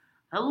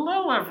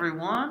Hello,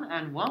 everyone,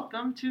 and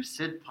welcome to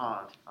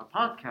SIDPod, a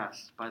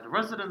podcast by the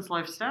Residence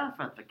Life staff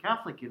at the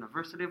Catholic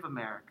University of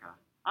America.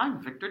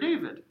 I'm Victor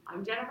David.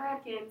 I'm Jennifer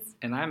Atkins.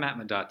 And I'm Matt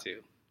Madatu.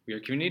 We are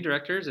community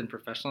directors and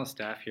professional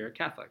staff here at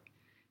Catholic.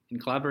 In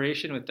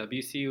collaboration with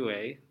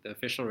WCUA, the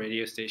official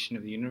radio station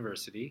of the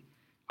university,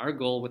 our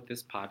goal with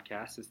this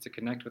podcast is to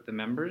connect with the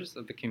members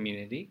of the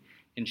community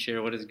and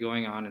share what is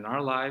going on in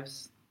our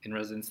lives, in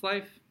residence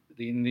life,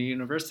 in the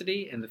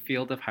university, and the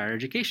field of higher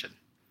education.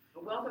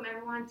 Welcome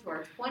everyone to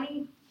our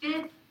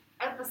 25th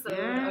episode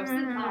Yay. of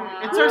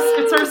SIDPod.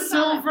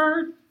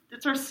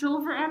 It's our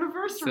silver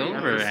anniversary.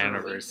 Silver episode.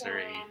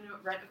 anniversary. We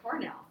can rent a car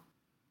now.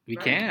 We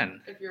Right?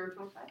 can. If you're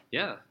 25.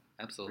 Yeah,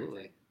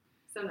 absolutely.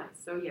 So nice.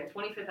 So yeah,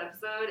 25th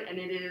episode, and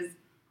it is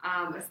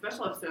a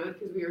special episode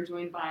because we are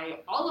joined by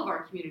all of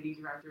our community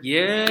directors.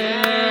 Yeah.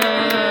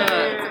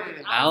 Yay. So we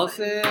have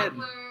Allison.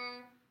 Butler,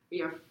 we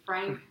have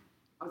Frank.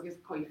 I was going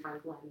to call you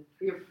Franklin.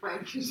 We have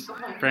Frank.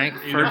 Frank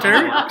You Furter?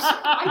 know how it works.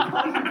 I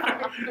call you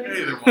Frank.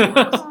 Either one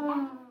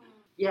works.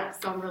 Yeah,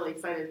 so I'm really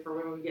excited for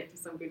when we get to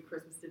some good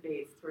Christmas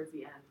debates towards the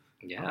end.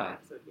 Of our Yeah.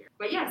 episode here.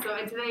 But yeah, so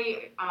and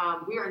today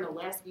we are in the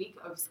last week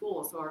of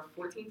school, so our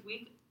 14th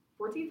week?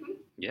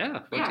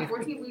 Yeah. Yeah,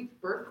 14th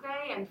week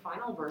birthday and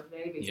final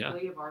birthday,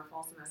 basically, of our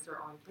fall semester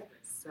on campus.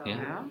 So,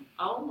 Yeah.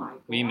 oh my gosh.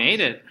 We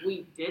made it.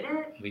 We did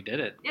it. We did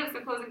it. Yeah,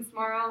 so closing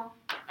tomorrow.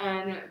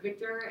 And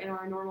Victor, in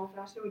our normal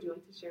fashion, would you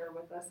like to share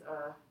with us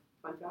a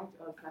fun fact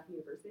of Catholic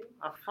University?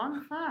 A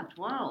fun fact.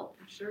 Well,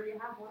 I'm sure you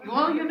have one.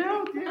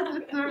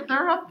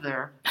 they're up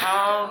there.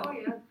 Oh,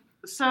 yeah.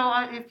 So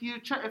if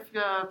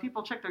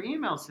people check their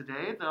emails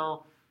today,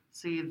 they'll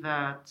see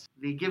that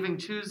the Giving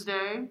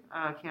Tuesday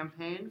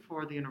campaign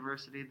for the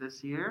university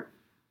this year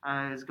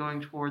is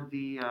going toward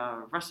the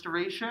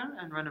restoration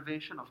and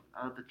renovation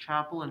of the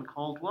chapel in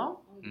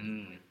Caldwell.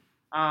 Mm.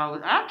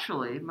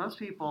 Actually, most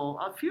people,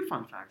 a few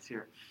fun facts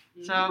here.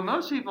 So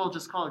most people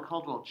just call it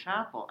Caldwell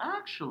Chapel.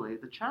 Actually,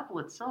 the chapel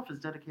itself is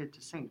dedicated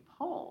to St.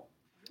 Paul.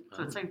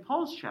 So it's St.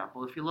 Paul's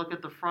Chapel. If you look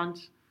at the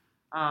front,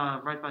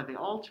 right by the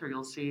altar,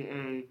 you'll see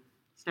a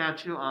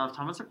statue of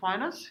Thomas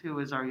Aquinas, who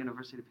is our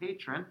university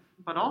patron,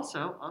 but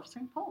also of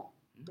St. Paul,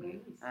 Very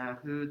nice.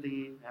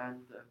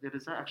 it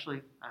is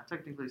actually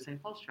technically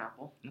St. Paul's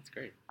Chapel. That's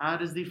great.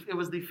 It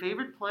was the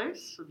favorite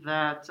place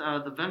that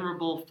the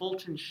Venerable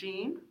Fulton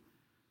Sheen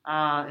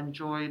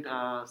enjoyed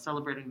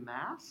celebrating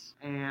Mass,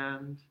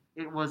 and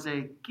it was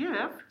a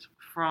gift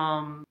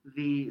from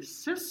the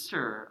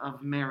sister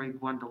of Mary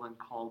Gwendolyn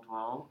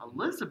Caldwell,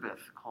 Elizabeth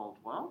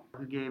Caldwell,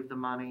 who gave the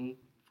money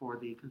for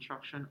the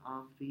construction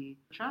of the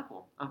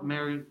chapel. Of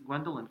Mary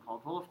Gwendolyn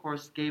Caldwell, of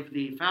course, gave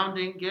the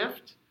founding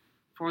gift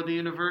for the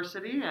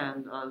university,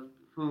 and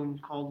whom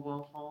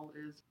Caldwell Hall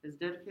is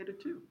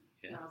dedicated to.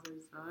 Yeah.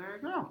 Wowzers. So there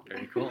you go.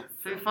 Very cool.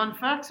 3 fun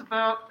facts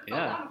about That's a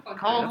lot of fun.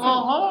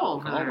 Caldwell Hall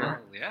over Caldwell,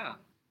 there. yeah.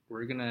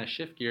 We're going to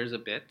shift gears a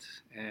bit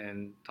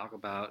and talk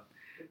about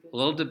a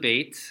little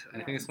debate.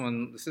 I think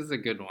this is a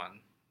good one.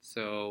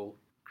 So,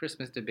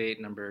 Christmas debate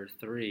number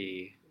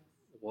 3.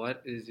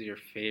 What is your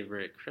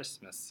favorite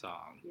Christmas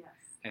song? Yes.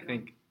 I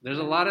think there's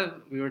a lot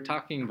of, we were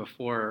talking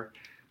before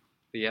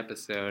the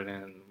episode,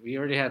 and we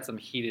already had some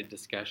heated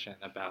discussion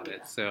about Yeah.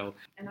 it. So,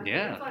 And I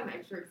Yeah. think that's why I'm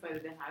extra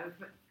excited to have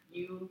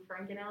you,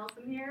 Frank, and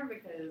Allison here,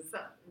 because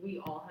we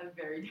all have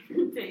very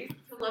different tastes.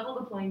 To level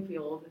the playing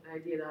field, the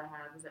idea that I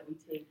have is that we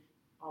take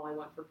All I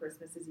Want for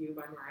Christmas Is You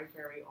by Mariah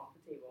Carey off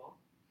the table,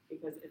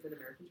 because it's an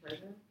American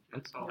treasure.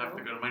 I'll have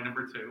to go to my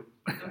number 2.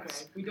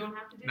 Okay, we don't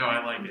have to do No,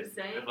 that. I like I'm it. just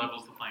saying. It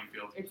levels the playing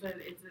field. It's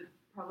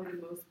probably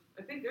the most,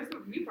 I think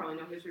you probably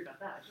know history about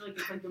that. I feel like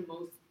it's like the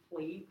most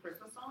played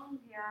Christmas song,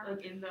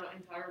 like in the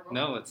entire world.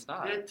 no, it's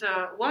not. It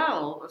Yeah.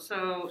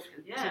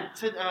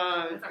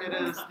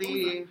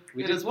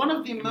 We it did- is one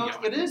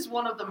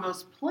of the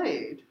most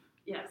played.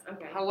 Yes,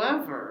 okay.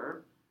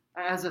 However,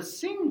 as a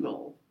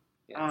single,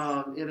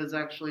 Yes. it is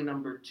actually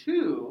number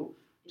 2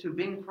 to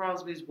Bing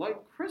Crosby's White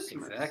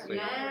Christmas. Exactly.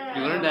 Yeah.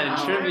 You learned that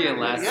in trivia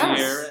last Yes,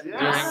 year.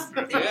 yes.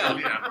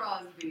 Yeah.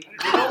 Crosby.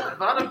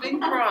 Bada Bing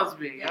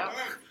Crosby. Yeah.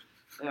 Yes.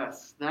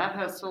 Yes, that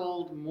has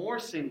sold more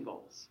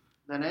singles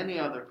than any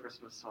other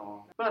Christmas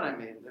song. But I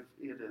mean,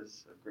 it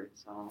is a great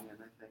song, and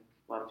I think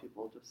a lot of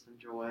people just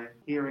enjoy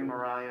hearing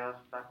Mariah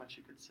back when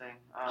she could sing.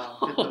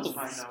 Hit those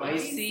high notes.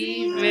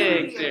 Spicy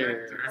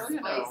Victor. Oh,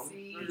 you know.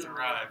 Spicy. It's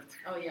arrived.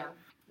 Oh yeah.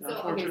 So okay,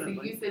 so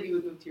Unfortunately. you said you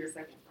would move to your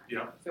second one.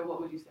 Yeah. So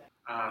what would you say?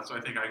 So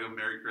I think I go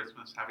Merry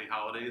Christmas, Happy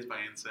Holidays by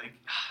NSYNC.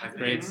 I think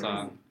Great it's-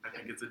 song. I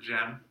think it's a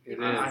gem. It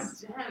I-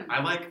 is.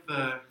 I like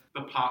the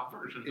pop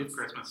versions It's- of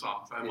Christmas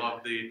songs. I yeah.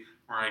 love the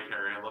Mariah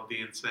Carey. I love the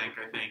NSYNC.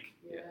 I think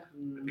Yeah.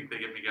 they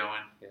get me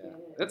going. Yeah.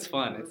 It's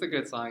fun. It's a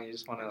good song. You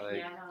just want to, like,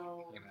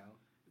 Piano. you know.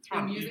 It's The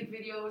fun. music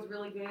video was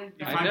really good.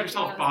 You I find never-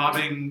 yourself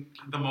bobbing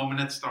the moment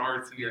it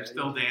starts, and you're Yeah,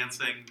 still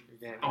dancing You're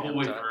getting the whole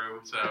way amped up.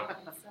 through.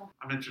 So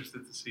I'm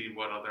interested to see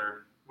what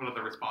other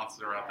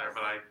responses are out there.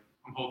 But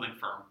I'm holding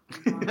firm.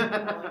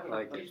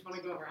 Like You just want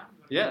to go around?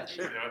 Yeah, Let's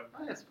sure. do it.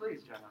 Oh, yes,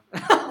 please, Jenna.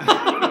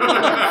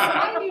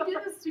 Why do you do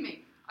this to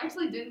me?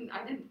 actually I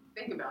didn't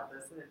think about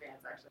this in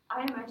advance, actually.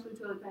 I am actually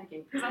totally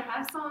panicking, because I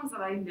have songs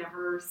that I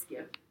never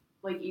skip,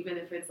 like, even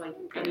if it's, like,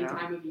 any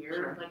time of year,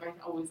 Sure. like, I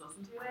always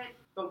listen to it.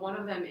 But one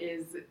of them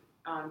is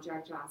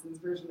Jack Johnson's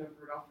version of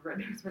Rudolph the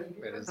Red-Nosed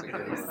Reindeer. It is a good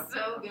one. It's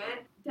so good.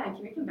 Dad,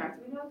 can you come back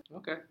to me, though?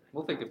 Okay,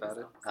 we'll think about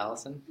it.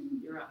 Allison?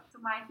 You're up. So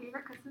my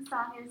favorite Christmas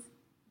song is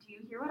Do You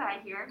Hear What I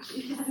Hear?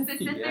 Yes.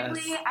 Specifically,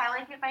 Yes. I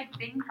like it by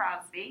Bing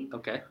Crosby.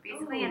 Okay.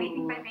 Basically,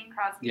 anything by Bing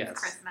Crosby Yes. is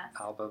Christmas.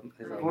 Album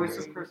is Voice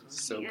great. of Christmas.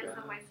 So He is good.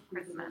 the voice of He's the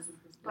Christmas. voice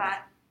of Christmas. But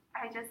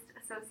I just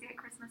associate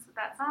Christmas with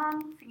that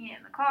song, singing it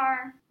in the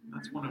car.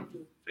 That's one of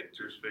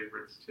Victor's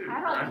favorites too.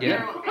 I right? don't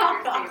Yeah. know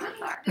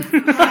what Victor's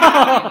favorites are.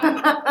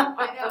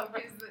 I know,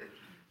 because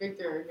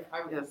Victor,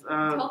 Yes.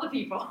 tell the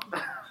people.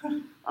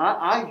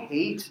 I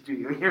hate Do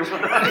You Hear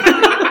What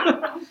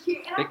I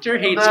Hear? Victor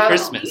hates That-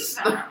 Christmas.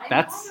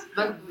 That's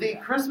The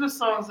Christmas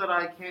songs that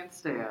I can't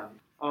stand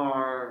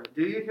are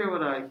Do You Hear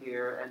What I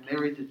Hear and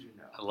Mary Did You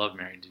Know? I love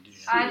Mary. Did you know?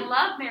 I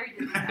love Mary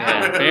Did You Know.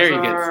 Yeah, Those very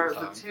good are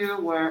song. the two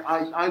where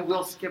I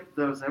will skip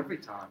those every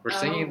time. We're Oh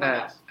singing my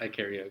that gosh. at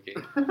karaoke.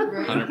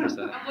 Right? 100%.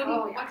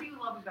 And what do you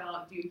love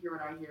about Do You Hear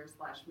What I Hear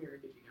 / Mary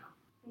Did You Know?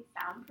 They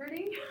sound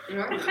pretty. You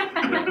are.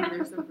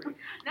 They're so pretty.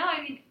 No,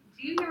 I mean,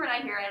 Do You Hear What I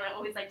Hear? I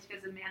always liked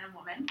because of man and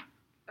woman.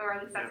 Or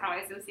at least that's how I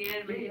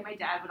associated it. Yeah. My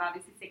dad would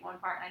obviously sing one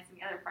part and I sing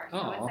the other part. So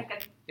Aw. it's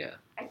like Yeah.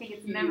 I think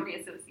it's You- memory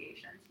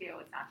association too.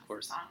 It's not just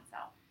course. the song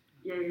itself.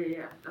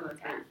 Yeah. Oh, that's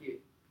very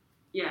cute.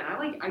 Yeah,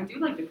 and I do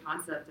like the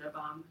concept of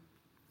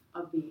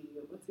the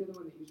what's the other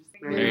one that you just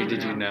Mary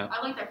Did You Know?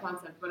 I like that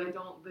concept, but I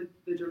don't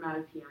the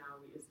dramatic piano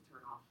is a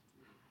turn off.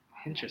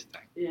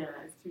 Interesting. Yeah,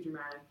 it's too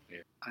dramatic.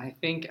 I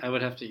think I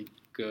would have to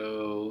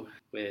go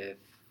with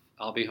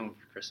I'll Be Home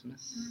for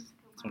Christmas.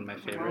 It's one of my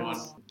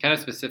favorites. Kind of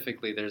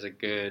specifically, there's a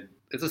good.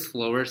 It's a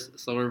slower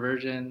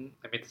version.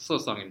 I mean, it's a slow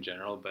song in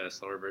general, but a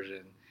slower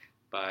version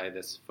by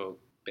this folk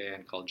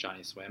band called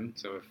Johnny Swim.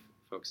 So if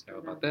folks know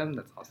about them,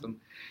 that's awesome.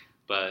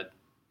 But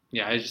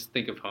yeah, I just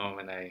think of home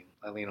and I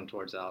lean them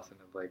towards Allison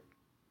of like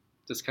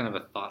just kind of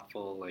a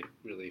thoughtful, like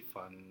really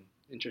fun,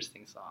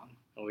 interesting song.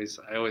 I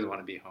always want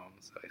to be home,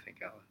 so I think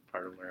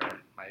part of where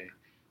my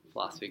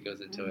philosophy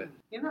goes into it.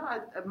 You know,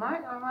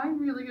 mine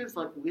really is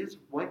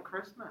White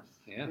Christmas.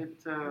 Yeah.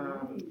 It's you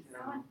know,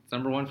 It's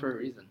number one for a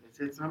reason.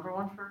 it's number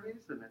one for a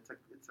reason.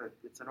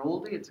 It's an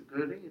oldie. It's a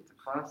goodie. It's a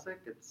classic.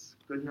 It's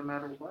good no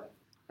matter what.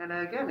 And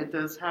again, it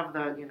does have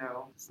that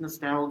it's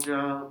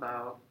nostalgia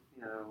about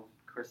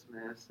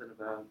Christmas and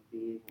about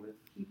being with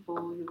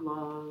people you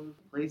love,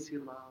 place you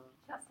love.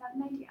 Just had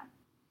an idea.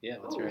 Yeah,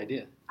 what's your Oh.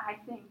 idea? I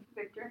think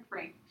Victor and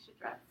Frank should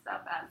dress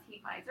up as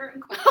Heat Miser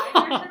and Cold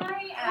Miser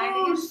tonight, and I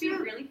think it should be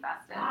really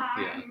festive.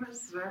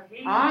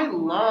 I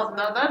love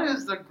that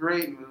is a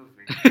great movie.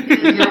 The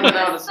Year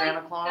Without a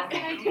Santa Claus. That's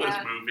an This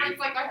idea. movie. It's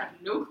like I have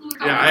no clue.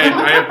 Yeah,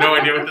 I have no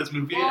idea what this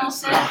movie Well,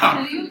 is.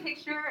 then do you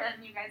picture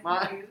and you guys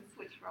My- can choose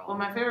which role? Well,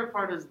 my favorite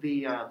part is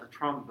the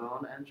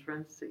trombone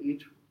entrance to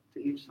each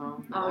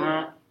song. Oh,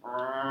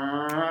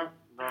 yeah.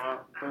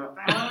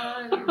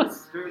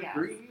 Mr. Yes.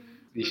 Green.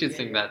 You should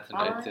sing that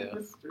tonight I'm too.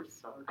 Mr.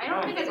 Sarge. I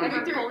don't think I've Oh,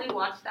 ever fully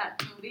watched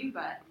that movie,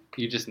 but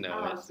You just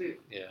know Oh, it.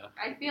 shoot. Yeah.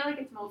 I feel like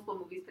it's multiple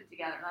movies put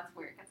together, and that's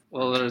where it gets.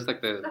 Well, there's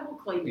like The the whole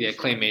claymation.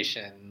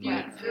 claymation.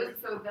 Yeah, Like,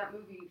 so that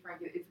movie,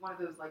 Frank, it's one of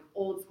those like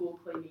old school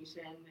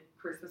claymation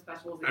Christmas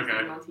specials that Okay. you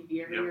see on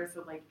TV every Yep. year.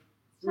 So like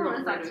So Rudolph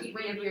is that the Red-Nosed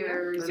TV every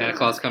Reindeer, year? Santa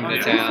Claus coming to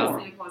Yeah. town.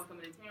 Santa Claus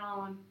coming to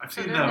town. I've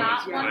So seen they're those,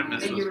 not but one I movie?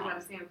 missed And those you would ones.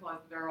 have Santa Claus.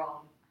 They're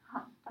all,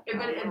 but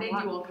and they do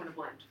all kind of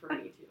blend for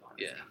me too.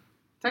 Honestly. Yeah.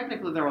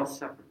 Technically, they're all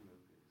separate movies.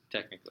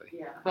 technically.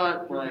 Yeah.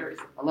 But They're like very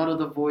similar. a lot of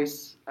the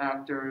voice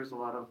actors, a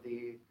lot of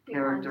the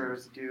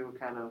characters do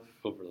kind of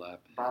Overlap.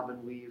 bob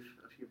and weave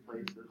a few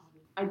places.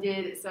 I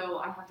did. So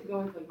I have to go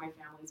with like my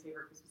family's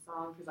favorite Christmas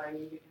song because I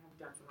have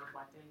done some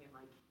reflecting and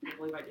like I can't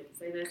believe I didn't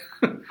say this.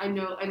 I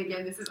know, and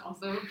again, this is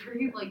also a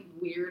pretty like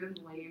weird and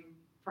lame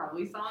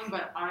probably song,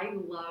 but I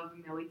love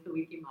Mele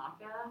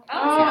Kalikimaka.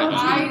 Oh, yeah.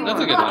 I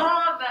That's a good one.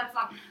 love that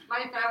song.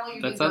 My family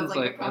usually That sounds does,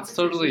 like a that's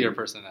totally your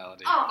competition.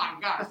 personality. Oh my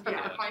gosh, yeah.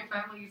 Yeah. My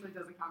family usually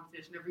does a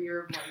competition every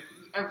year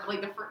of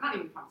like the first, not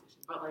even competition,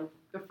 but like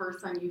the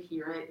first time you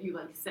hear it, you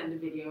like send a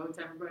video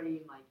to everybody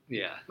and like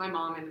Yeah. my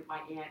mom and my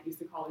aunt used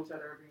to call each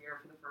other every year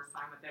for the first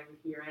time that they would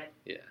hear it.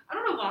 Yeah. I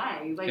don't know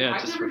why. Like Yeah,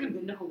 I've just never for- even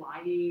been to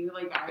Hawaii.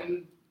 Like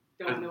I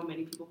don't know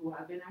many people who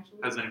have been actually.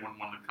 Has anyone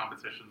won the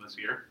competition this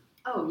year?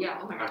 Oh yeah,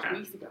 oh my gosh, Okay.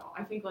 weeks ago.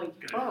 I think like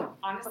Good. Oh,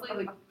 honestly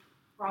like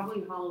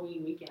probably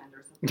Halloween weekend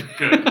or something.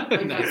 Good.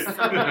 Like Nice.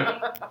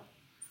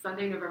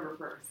 Sunday, November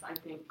 1st, I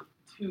think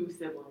 2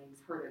 siblings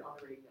heard it on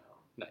the radio.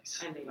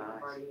 Nice. And they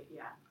Nice. already,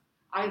 yeah.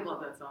 I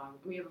love that song.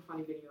 We have a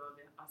funny video of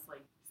it, us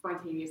like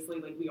spontaneously,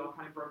 like we all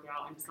kind of broke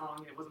out into song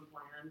and it wasn't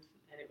planned.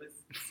 And it was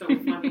so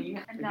funny.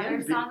 Another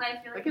Again, song that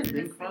I feel like again, is in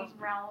the Bing same Crosby.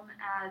 realm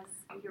as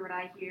You Hear What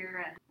I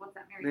Hear and what's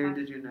that Mary Mary, song?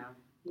 did you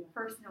know?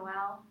 First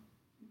Noel.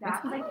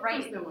 That's I like love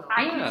right. First Noel.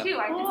 I Yeah. do too.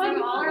 I Oh,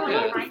 consider all are I like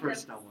like the kind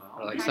first of Noel.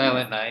 Or like kind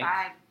Silent of Night.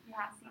 vibe.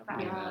 Yeah, same vibe.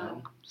 You Yeah.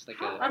 know, just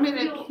like I a.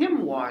 mean,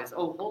 hymn wise,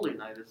 Oh Holy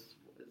Night is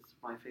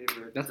my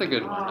favorite. That's a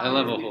good one. I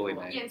love a Holy Yeah,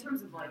 Night. in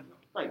terms of like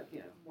Like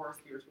more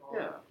spiritual.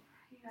 yeah.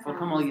 Oh,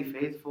 come all you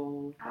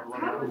faithful. How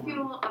do you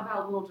feel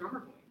about Little Drummer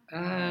Boy?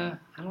 I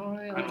don't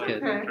really I like like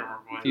it. Okay. Drummer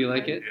Boy. Do you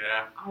like it?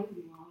 Yeah. I love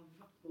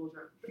Little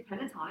Drummer. The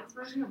Pentatonics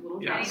version of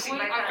Little Yes.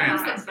 Drummer Boy. I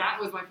Fantastic. said that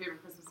was my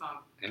favorite Christmas song.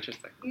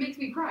 Interesting. It makes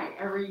me cry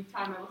every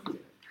time I listen to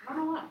it. I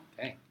don't know why.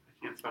 I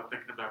can't stop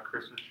thinking about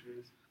Christmas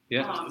shoes.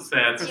 Yeah. It's a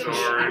sad How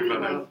story, do you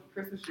but like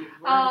Christmas shoes?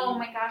 Oh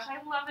my gosh, I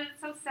love it.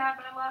 It's so sad,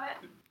 but I love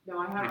it. No,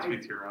 I it have. makes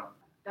me tear up.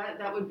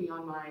 That would be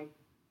on my.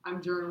 I'm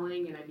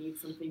journaling and I need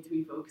something to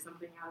evoke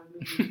something out of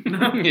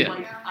me. Yeah.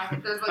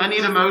 Like, there's like I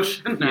need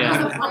emotion now. Yeah.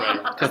 There's like Right.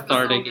 a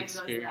Cathartic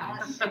song that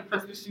does that, experience. and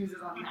Christmas shoes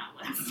is on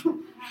that list.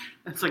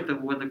 It's like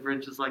when the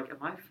Grinch is like, am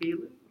I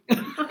feeling?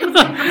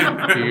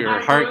 Your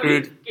I heart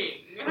was grew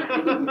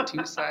king.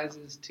 2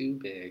 sizes too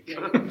big.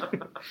 Always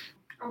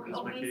The my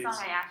only case. song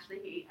I actually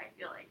hate, I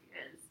feel like,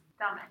 is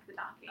Dominic the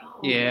Donkey.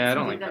 Yeah, I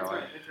don't that's like that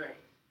right, one. That's right.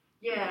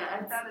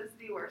 Yeah, That is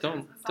the worst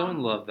Don't Christmas song.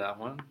 love that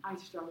one. I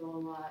struggle a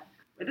lot.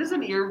 It is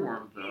an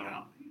earworm though.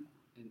 Yeah.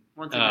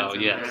 Once it Oh, gets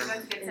in yes. there.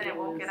 Once it gets in, it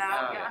won't get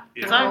out. Yeah.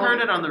 Because Yeah. I heard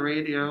it on the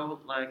radio,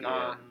 like Yeah.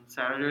 on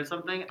Saturday or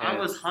something. I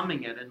was Yes.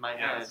 humming it in my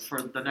head Yes. for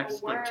the next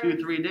The like worst.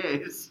 2-3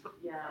 days.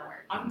 Yeah,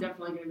 I'm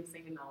definitely gonna be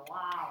singing the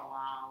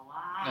wow, wow,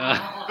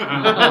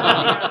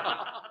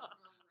 Uh.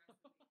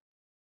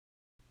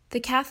 The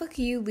Catholic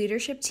U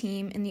leadership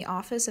team in the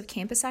Office of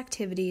Campus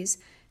Activities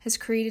has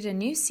created a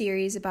new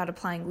series about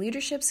applying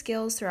leadership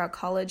skills throughout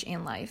college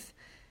and life.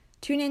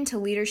 Tune in to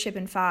Leadership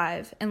in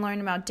 5 and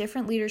learn about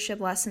different leadership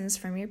lessons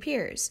from your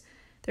peers.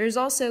 There is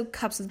also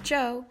Cups with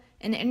Joe,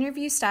 an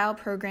interview-style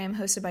program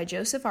hosted by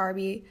Joseph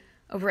Arby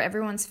over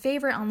everyone's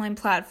favorite online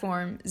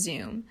platform,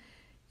 Zoom.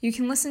 You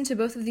can listen to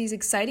both of these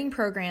exciting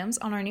programs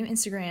on our new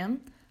Instagram,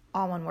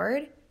 all one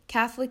word,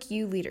 Catholic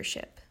U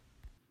Leadership.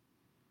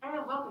 And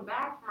welcome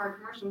back from our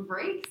commercial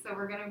break. So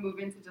we're gonna move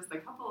into just a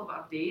couple of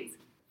updates.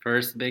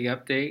 First big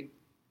update.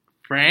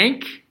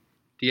 Frank,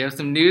 do you have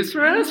some news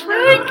for us,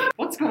 Frank?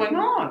 What's going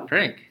on?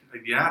 Frank.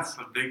 Yes,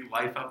 a big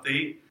life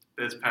update.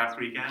 This past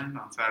weekend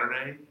on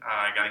Saturday,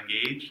 I got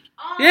engaged.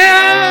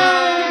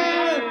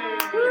 Yay!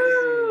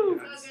 Woo! Woo!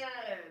 So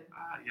good.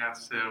 Yeah,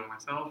 so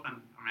myself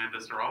and Amanda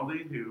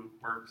Seraldi, who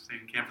works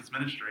in campus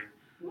ministry,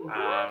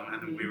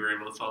 and we were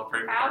able to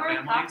celebrate with our Power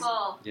families.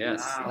 couple. Yes,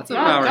 Wow. that's a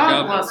God, power God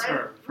couple. bless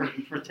her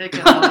for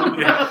taking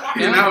Yeah,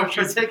 you know,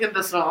 for taking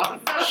this on.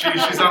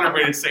 she's on her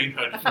way to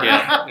sainthood.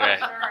 Yeah, right.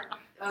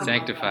 Sure.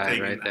 Sanctified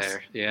Taking right this.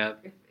 there. Yeah.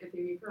 If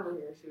Amy Pearl were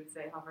here, she would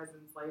say how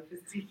President's life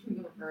is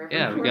taking over.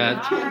 Yeah, we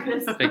got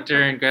campus.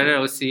 Victor and Greta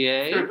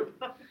OCA.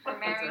 We're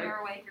marrying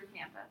our way through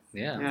campus.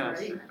 Yeah.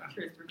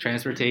 Yeah.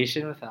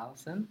 Transportation with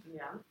Allison.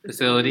 Yeah.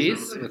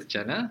 Facilities with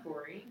Jenna.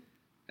 Corey.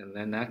 And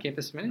then now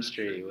campus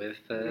ministry with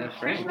Rachel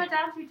Frank.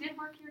 Madowski did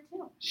work here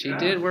too. She Yeah.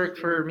 did work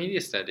for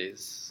media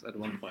studies at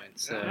one point.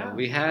 So Yeah.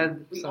 we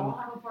had We some. all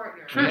have a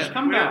partner. Trish, Yeah.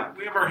 come back.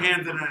 We have our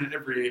hands in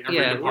every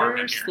Yeah, we're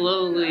department here.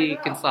 slowly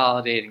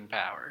consolidating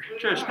power.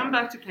 Trish, come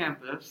back to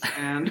campus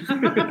and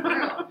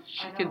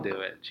She could do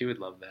it. She would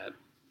love that.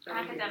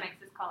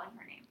 Academics is calling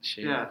her name.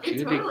 She, Yeah. she It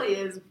would be. totally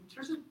is.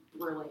 Trish is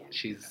brilliant.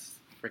 She's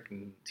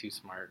freaking too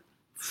smart.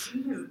 She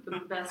is the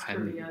best I'm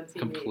trivia teammate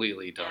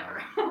completely dumb.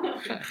 ever.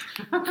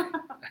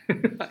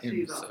 I am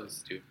She's so awesome.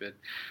 stupid.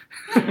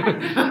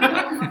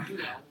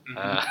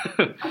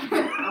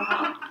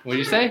 Uh-huh. What did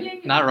you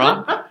say? Not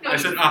wrong? I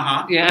said,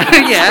 uh-huh.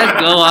 Yeah, yeah,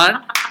 go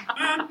on.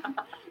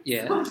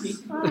 Yes.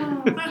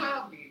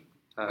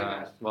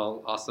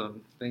 Well,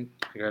 awesome.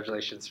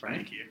 Congratulations,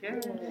 Frank.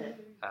 Thank you.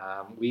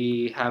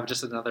 We have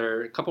just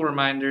another couple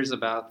reminders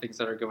about things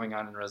that are going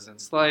on in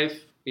Residence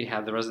Life. We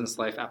have the Residence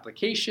Life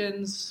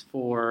applications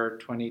for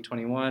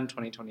 2021,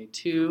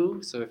 2022.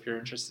 So if you're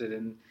interested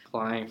in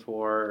applying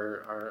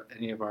for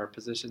any of our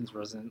positions,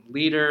 resident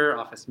leader,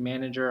 office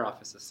manager,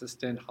 office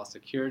assistant, hall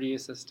security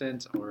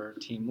assistant, or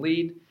team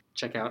lead,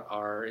 check out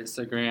our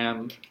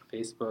Instagram,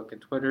 Facebook,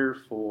 and Twitter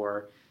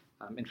for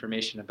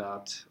information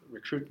about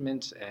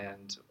recruitment,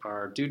 and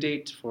our due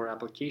date for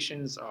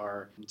applications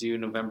are due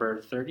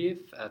November 30th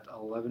at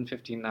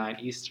 11:59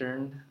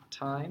 Eastern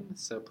Time,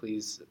 so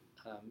please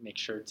make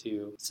sure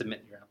to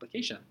submit your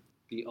application.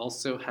 We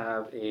also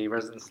have a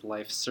Residence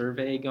Life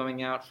survey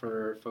going out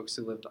for folks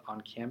who lived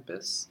on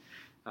campus,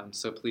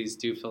 so please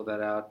do fill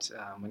that out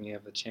when you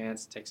have the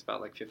chance. It takes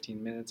about like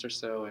 15 minutes or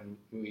so, and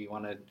we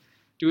want to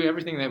do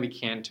everything that we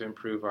can to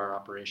improve our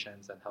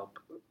operations and help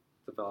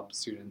develop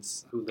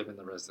students who live in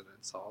the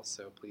residence hall,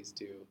 so please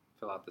do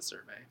fill out the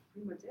survey.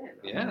 Pretty much it.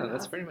 Yeah,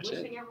 that's pretty much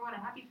it. Wishing everyone a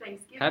happy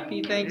Thanksgiving.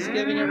 Happy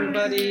Thanksgiving,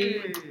 everybody!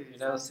 Yay. You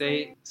know,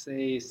 stay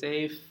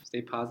safe,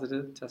 stay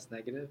positive, test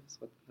negative.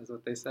 Is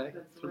what they say.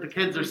 That's what the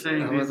kids are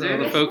saying That's these what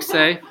the days. folks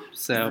say.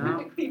 So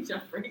Specifically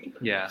Jeffrey.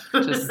 yeah,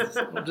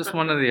 just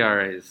one of the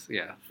RAs.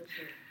 Yeah. For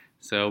sure.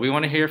 So we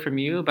want to hear from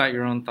you about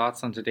your own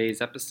thoughts on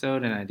today's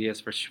episode and ideas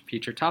for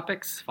future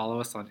topics. Follow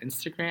us on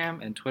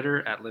Instagram and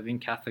Twitter at Living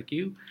Catholic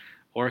U,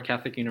 or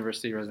Catholic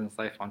University Residence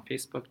Life on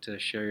Facebook to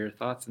share your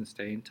thoughts and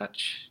stay in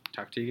touch.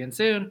 Talk to you again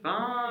soon. Bye.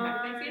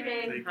 Happy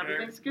Thanksgiving. Take Happy care.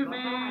 Thanksgiving.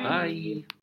 Bye.